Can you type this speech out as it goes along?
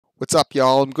What's up,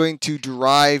 y'all? I'm going to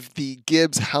derive the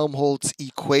Gibbs-Helmholtz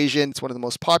equation. It's one of the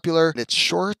most popular. It's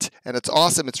short and it's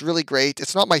awesome. It's really great.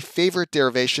 It's not my favorite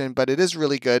derivation, but it is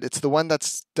really good. It's the one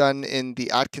that's done in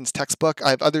the Atkins textbook. I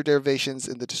have other derivations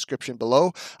in the description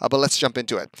below, but let's jump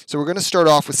into it. So we're going to start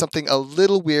off with something a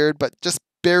little weird, but just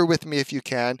bear with me if you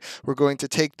can. We're going to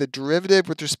take the derivative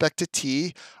with respect to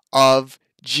t of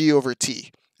g over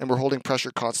t, and we're holding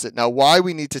pressure constant. Now, why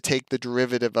we need to take the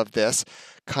derivative of this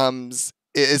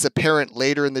is apparent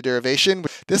later in the derivation.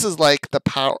 This is like the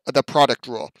product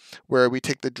rule, where we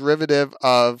take the derivative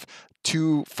of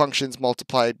two functions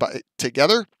multiplied by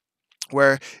together,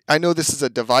 where I know this is a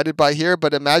divided by here,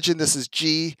 but imagine this is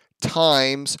g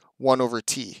times 1 over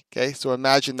t. Okay, so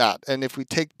imagine that. And if we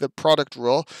take the product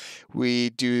rule,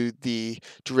 we do the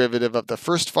derivative of the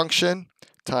first function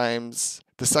times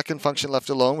the second function left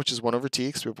alone, which is 1 over t,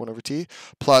 because we have 1 over t,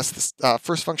 plus the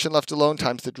first function left alone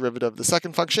times the derivative of the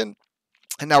second function.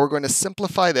 And now we're going to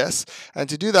simplify this. And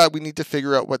to do that, we need to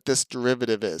figure out what this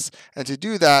derivative is. And to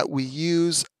do that, we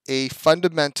use a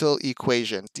fundamental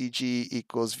equation, dg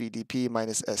equals vdp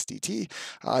minus sdt.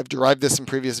 I've derived this in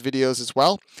previous videos as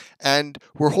well. And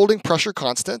we're holding pressure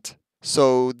constant.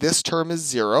 So this term is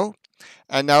 0.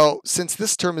 And now, since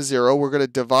this term is 0, we're going to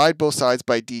divide both sides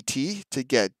by dt to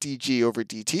get dg over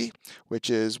dt,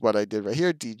 which is what I did right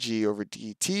here, dg over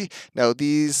dt. Now,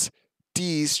 these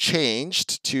d's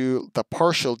changed to the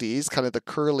partial d's, kind of the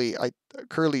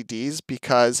curly d's,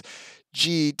 because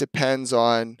g depends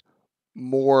on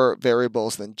more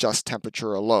variables than just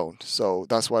temperature alone. So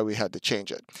that's why we had to change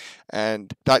it.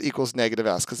 And that equals negative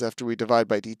s, because after we divide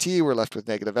by dt, we're left with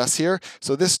negative s here.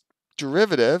 So this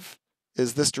derivative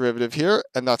is this derivative here,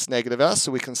 and that's negative s,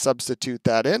 so we can substitute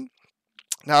that in.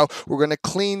 Now, we're going to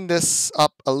clean this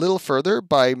up a little further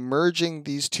by merging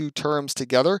these two terms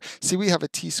together. See, we have a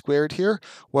t squared here.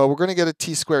 Well, we're going to get a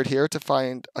t squared here to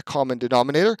find a common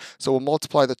denominator. So we'll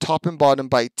multiply the top and bottom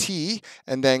by t,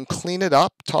 and then clean it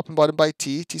up, top and bottom by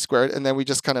t squared, and then we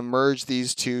just kind of merge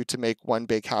these two to make one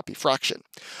big happy fraction.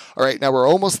 All right, now we're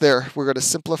almost there. We're going to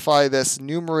simplify this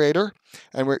numerator.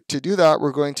 And to do that,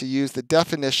 we're going to use the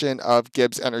definition of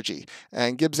Gibbs energy.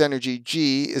 And Gibbs energy,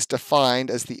 G, is defined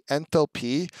as the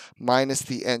enthalpy minus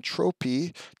the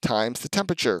entropy times the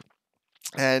temperature.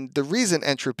 And the reason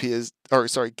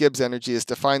Gibbs energy is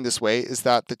defined this way is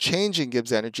that the change in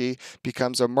Gibbs energy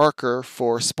becomes a marker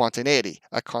for spontaneity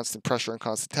at constant pressure and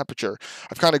constant temperature.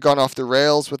 I've kind of gone off the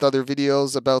rails with other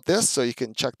videos about this, so you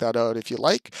can check that out if you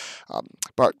like.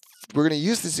 But we're going to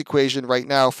use this equation right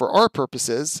now for our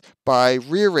purposes by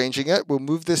rearranging it. We'll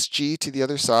move this g to the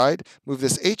other side, move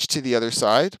this h to the other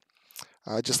side.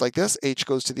 Just like this, h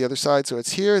goes to the other side, so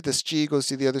it's here. This g goes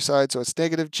to the other side, so it's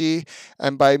negative g.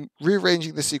 And by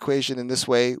rearranging this equation in this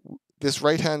way, this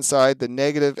right-hand side, the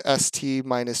negative st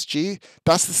minus g,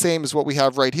 that's the same as what we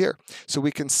have right here. So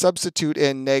we can substitute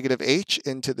in negative h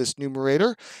into this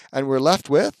numerator, and we're left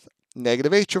with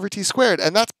negative h over t squared.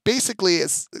 And that's basically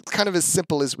kind of as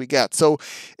simple as we get. So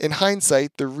in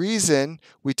hindsight, the reason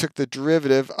we took the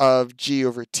derivative of g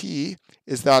over t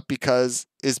is because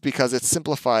it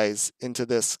simplifies into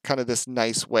this kind of this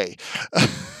nice way.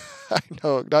 I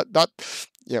know,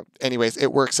 anyways,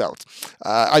 it works out.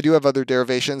 I do have other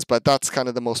derivations, but that's kind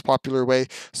of the most popular way.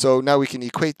 So now we can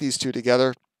equate these two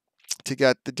together to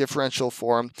get the differential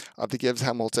form of the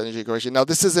Gibbs-Helmholtz energy equation. Now,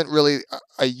 this isn't really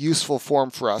a useful form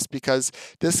for us because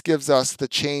this gives us the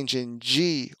change in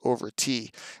g over t.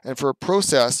 And for a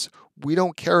process, we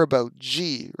don't care about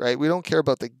g, right? We don't care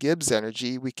about the Gibbs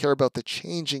energy. We care about the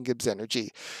change in Gibbs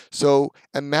energy. So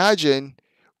imagine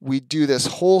we do this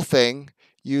whole thing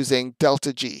using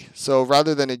delta g. So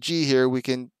rather than a g here, we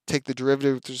can take the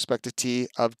derivative with respect to t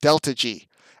of delta g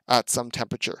at some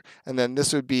temperature. And then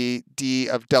this would be d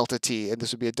of delta t, and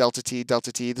this would be a delta t,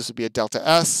 this would be a delta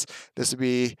s, this would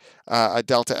be a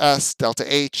delta s, delta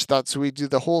h. So we do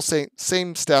the whole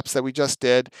same steps that we just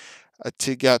did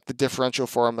to get the differential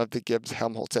form of the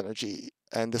Gibbs-Helmholtz energy.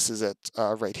 And this is it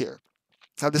right here.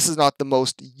 Now, this is not the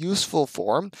most useful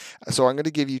form, so I'm going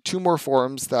to give you two more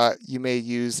forms that you may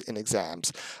use in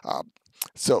exams.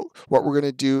 So what we're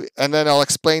going to do, and then I'll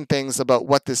explain things about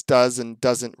what this does and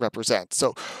doesn't represent.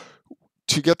 So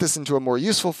to get this into a more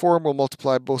useful form, we'll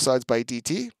multiply both sides by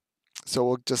dt. So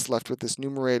we're just left with this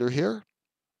numerator here,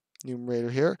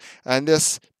 and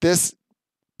this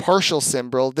partial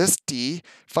symbol, this d,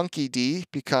 funky d,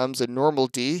 becomes a normal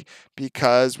d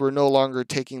because we're no longer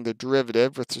taking the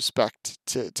derivative with respect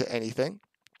to anything.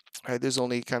 All right, there's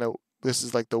only this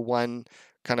is like the one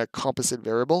kind of composite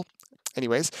variable.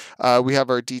 Anyways, we have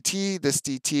our dt. This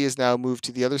dt is now moved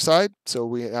to the other side, so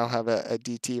we now have a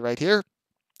dt right here.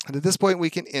 And at this point, we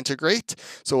can integrate.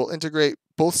 So we'll integrate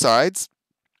both sides.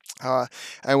 And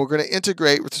we're going to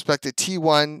integrate with respect to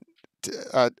T1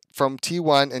 from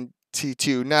T1 and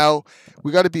T2. Now,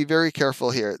 we got to be very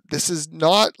careful here. This is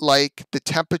not like the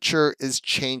temperature is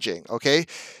changing, okay?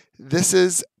 This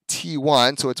is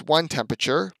T1, so it's one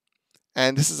temperature,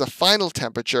 and this is a final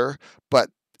temperature, but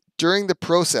during the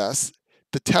process,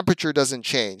 the temperature doesn't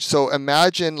change. So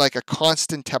imagine like a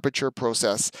constant temperature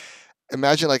process.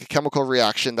 Imagine like a chemical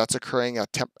reaction that's occurring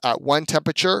at one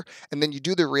temperature, and then you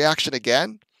do the reaction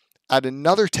again at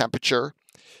another temperature.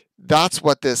 That's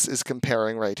what this is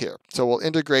comparing right here. So we'll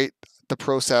integrate the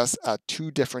process at two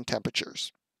different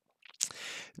temperatures.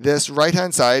 This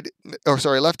left-hand side,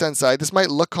 this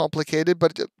might look complicated,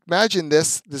 but imagine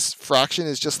this fraction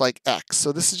is just like x.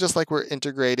 So this is just like we're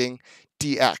integrating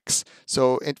dx.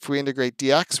 So if we integrate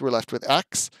dx, we're left with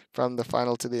x from the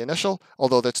final to the initial,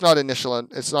 although that's not initial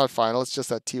and it's not final, it's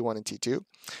just at T1 and T2.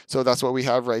 So that's what we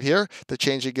have right here. The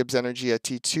change in Gibbs energy at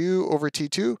T2 over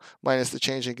T2 minus the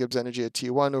change in Gibbs energy at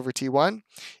T1 over T1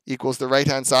 equals the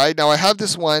right-hand side. Now I have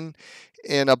this one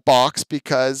in a box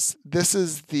because this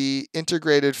is the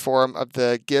integrated form of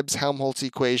the Gibbs-Helmholtz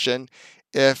equation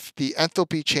if the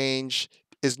enthalpy change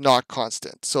is not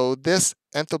constant. So this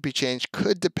enthalpy change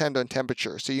could depend on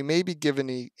temperature. So you may be given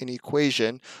an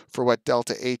equation for what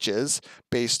delta H is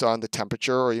based on the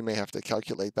temperature, or you may have to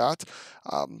calculate that.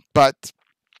 But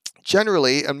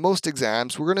generally, in most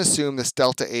exams, we're going to assume this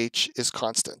delta H is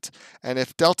constant. And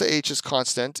if delta H is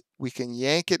constant, we can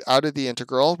yank it out of the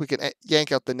integral. We can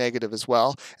yank out the negative as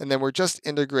well. And then we're just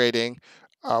integrating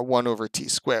 1 over t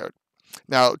squared.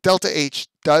 Now, delta H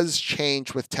does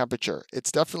change with temperature.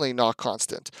 It's definitely not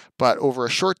constant, but over a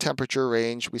short temperature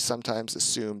range, we sometimes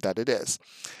assume that it is,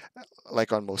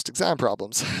 like on most exam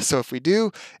problems. So if we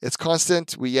do, it's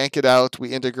constant, we yank it out, we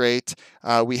integrate,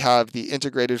 we have the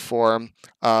integrated form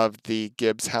of the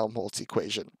Gibbs-Helmholtz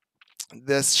equation.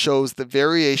 This shows the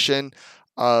variation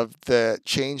of the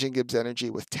change in Gibbs energy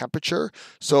with temperature.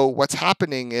 So what's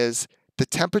happening is the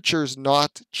temperature is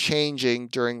not changing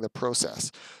during the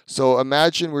process. So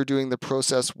imagine we're doing the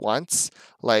process once,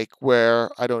 like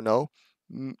where, I don't know,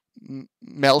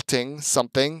 melting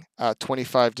something at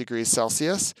 25 degrees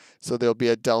Celsius. So there'll be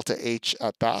a delta H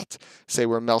at that. Say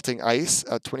we're melting ice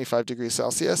at 25 degrees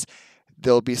Celsius.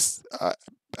 There'll be,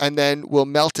 and then we'll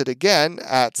melt it again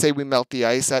at, say we melt the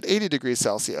ice at 80 degrees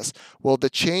Celsius. Well, the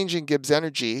change in Gibbs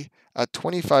energy at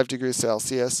 25 degrees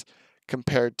Celsius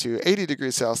compared to 80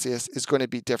 degrees Celsius is going to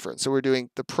be different. So we're doing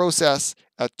the process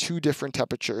at two different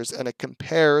temperatures, and it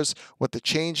compares what the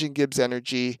change in Gibbs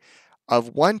energy of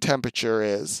one temperature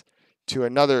is to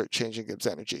another change in Gibbs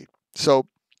energy. So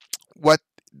what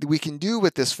we can do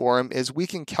with this form is we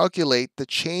can calculate the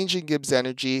change in Gibbs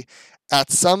energy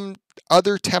at some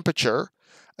other temperature,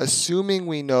 assuming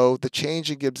we know the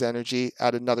change in Gibbs energy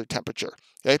at another temperature.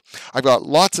 Okay, I've got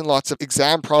lots and lots of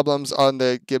exam problems on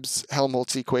the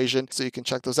Gibbs-Helmholtz equation, so you can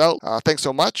check those out. Thanks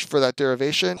so much for that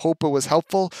derivation. Hope it was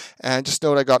helpful. And just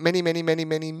note I got many other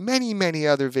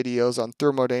videos on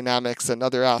thermodynamics and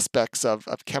other aspects of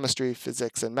chemistry,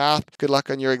 physics, and math. Good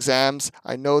luck on your exams.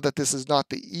 I know that this is not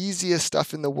the easiest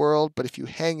stuff in the world, but if you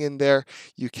hang in there,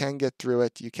 you can get through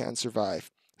it. You can survive.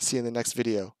 See you in the next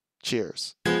video.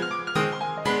 Cheers.